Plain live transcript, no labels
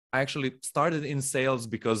I actually started in sales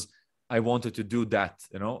because I wanted to do that,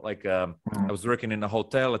 you know, like I was working in a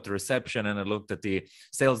hotel at the reception, and I looked at the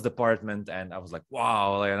sales department, and I was like,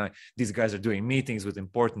 wow, these guys are doing meetings with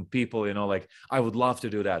important people, you know, like I would love to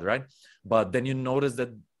do that, right? But then you notice that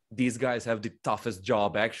these guys have the toughest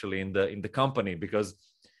job actually in the company, because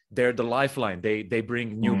they're the lifeline. They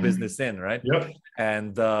bring new business in, right? Yep.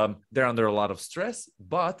 And they're under a lot of stress.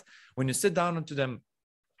 But when you sit down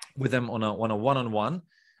with them on a one-on-one,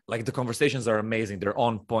 like the conversations are amazing. They're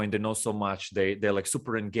on point. They know so much. They're like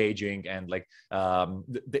super engaging, and like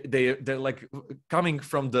they're like coming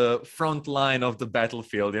from the front line of the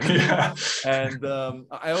battlefield, you know. Yeah. And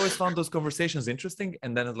I always found those conversations interesting.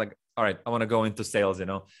 And then it's like, all right, I want to go into sales, you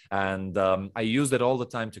know. And I use it all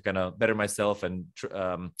the time to kind of better myself and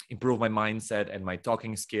improve my mindset and my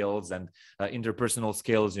talking skills and interpersonal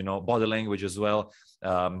skills, you know, body language as well.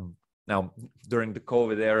 Now, during the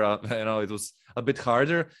COVID era, you know, it was a bit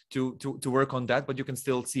harder to work on that, but you can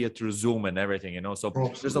still see it through Zoom and everything, you know. So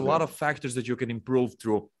there's a lot of factors that you can improve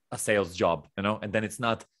through a sales job, you know, and then it's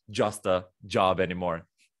not just a job anymore.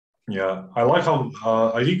 Yeah, I like how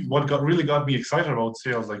I think what really got me excited about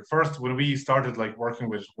sales. Like first, when we started like working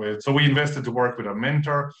with so we invested to work with a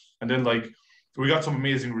mentor, and then like we got some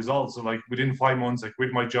amazing results. So like within 5 months, I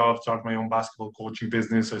quit my job, started my own basketball coaching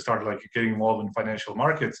business. I started like getting involved in financial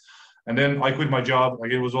markets. And then I quit my job, like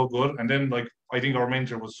it was all good. And then like I think our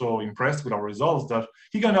mentor was so impressed with our results that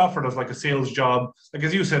he kind of offered us like a sales job. Like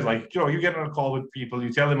as you said, like, you know, you get on a call with people,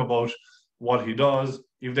 you tell them about what he does.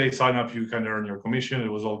 If they sign up, you kind of earn your commission.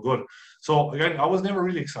 It was all good. So again, I was never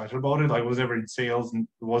really excited about it. I was never in sales, and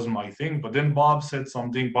it wasn't my thing. But then Bob said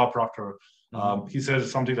something, Bob Proctor, he said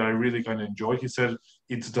something that I really kind of enjoyed. He said,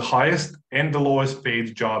 it's the highest and the lowest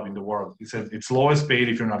paid job in the world. He said, it's lowest paid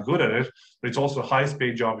if you're not good at it, but it's also the highest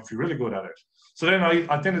paid job if you're really good at it. So then I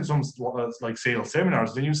attended some like sales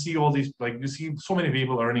seminars. Then you see all these, like you see so many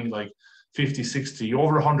people earning like 50, 60,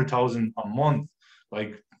 over 100,000 a month.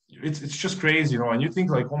 Like it's just crazy, you know, and you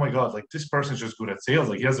think like, oh my God, like this person's just good at sales.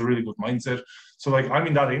 Like he has a really good mindset. So like, I'm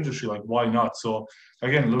in that industry, like why not? So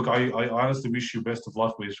again, look, I honestly wish you best of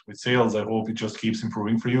luck with sales. I hope it just keeps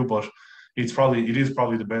improving for you, but it is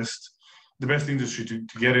probably the best industry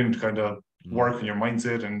to get in, to kind of work on your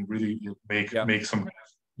mindset and really make some,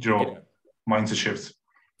 you know, mindset shifts.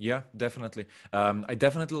 Yeah, definitely. I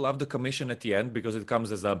definitely love the commission at the end, because it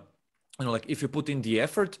comes as a, you know, like if you put in the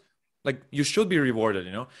effort, like you should be rewarded,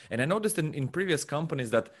 you know. And I noticed in previous companies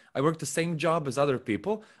that I worked the same job as other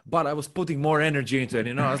people, but I was putting more energy into it,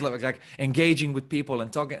 you know. I was like engaging with people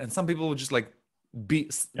and talking, and some people would just like be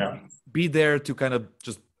there to kind of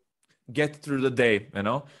just get through the day, you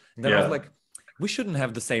know. And then I was like, we shouldn't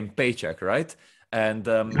have the same paycheck, right? And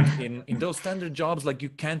in those standard jobs, like you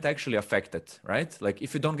can't actually affect it, right? Like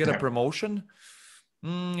if you don't get a promotion,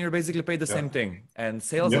 you're basically paid the same thing. And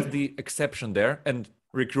sales is the exception there, and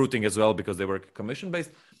recruiting as well, because they work commission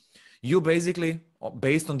based. You basically,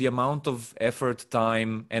 based on the amount of effort,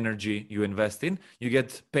 time, energy you invest in, you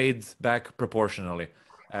get paid back proportionally.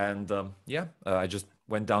 And I just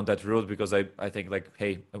went down that route because I think like,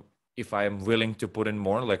 hey, if I am willing to put in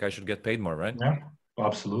more, like I should get paid more, right? Yeah,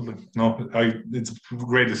 absolutely. No, it's a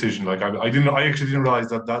great decision. Like I actually didn't realize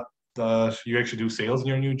that you actually do sales in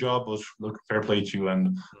your new job, but look, fair play to you.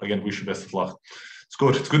 And again, wish you best of luck. It's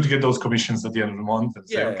good. It's good to get those commissions at the end of the month and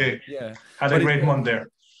say, okay, had a great month there.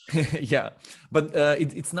 Yeah, but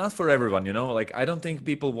it's not for everyone, you know. Like I don't think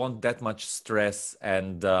people want that much stress,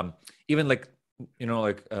 and even like, you know,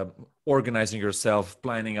 like organizing yourself,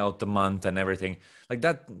 planning out the month and everything like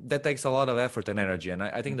that takes a lot of effort and energy. And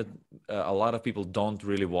I think that a lot of people don't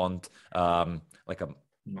really want like a,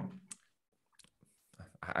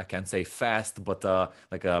 I can't say fast, but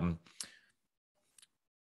like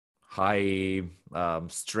high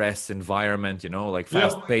stress environment, you know, like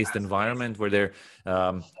fast-paced environment where they're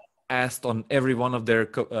asked on every one of their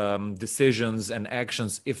decisions and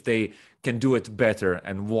actions if they can do it better,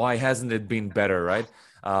 and why hasn't it been better, right?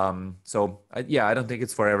 I don't think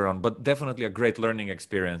it's for everyone, but definitely a great learning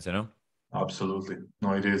experience, you know. Absolutely.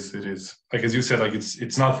 No, it is. It is. Like as you said, like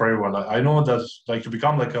it's not for everyone. I know that like to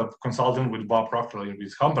become like a consultant with Bob Proctor in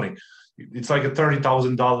his company, it's like a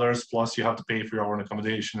 $30,000 plus you have to pay for your own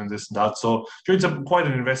accommodation and this and that. So it's quite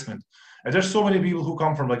an investment. And there's so many people who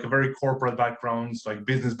come from like a very corporate backgrounds, like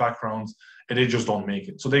business backgrounds, and they just don't make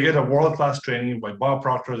it. So they get a world-class training by Bob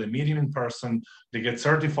Proctor, they meet him in person, they get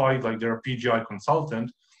certified, like they're a PGI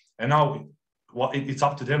consultant, and now it's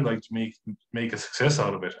up to them like to make a success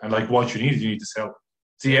out of it. And like what you need to sell.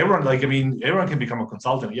 See, everyone, like, I mean, everyone can become a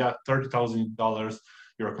consultant. Yeah, $30,000,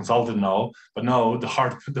 you're a consultant now, but now the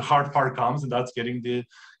hard part comes, and that's getting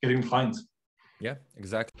clients. Yeah,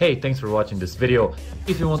 exactly. Hey, thanks for watching this video.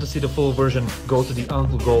 If you want to see the full version, go to the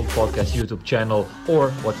Uncle Gold Podcast YouTube channel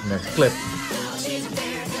or watch the next clip.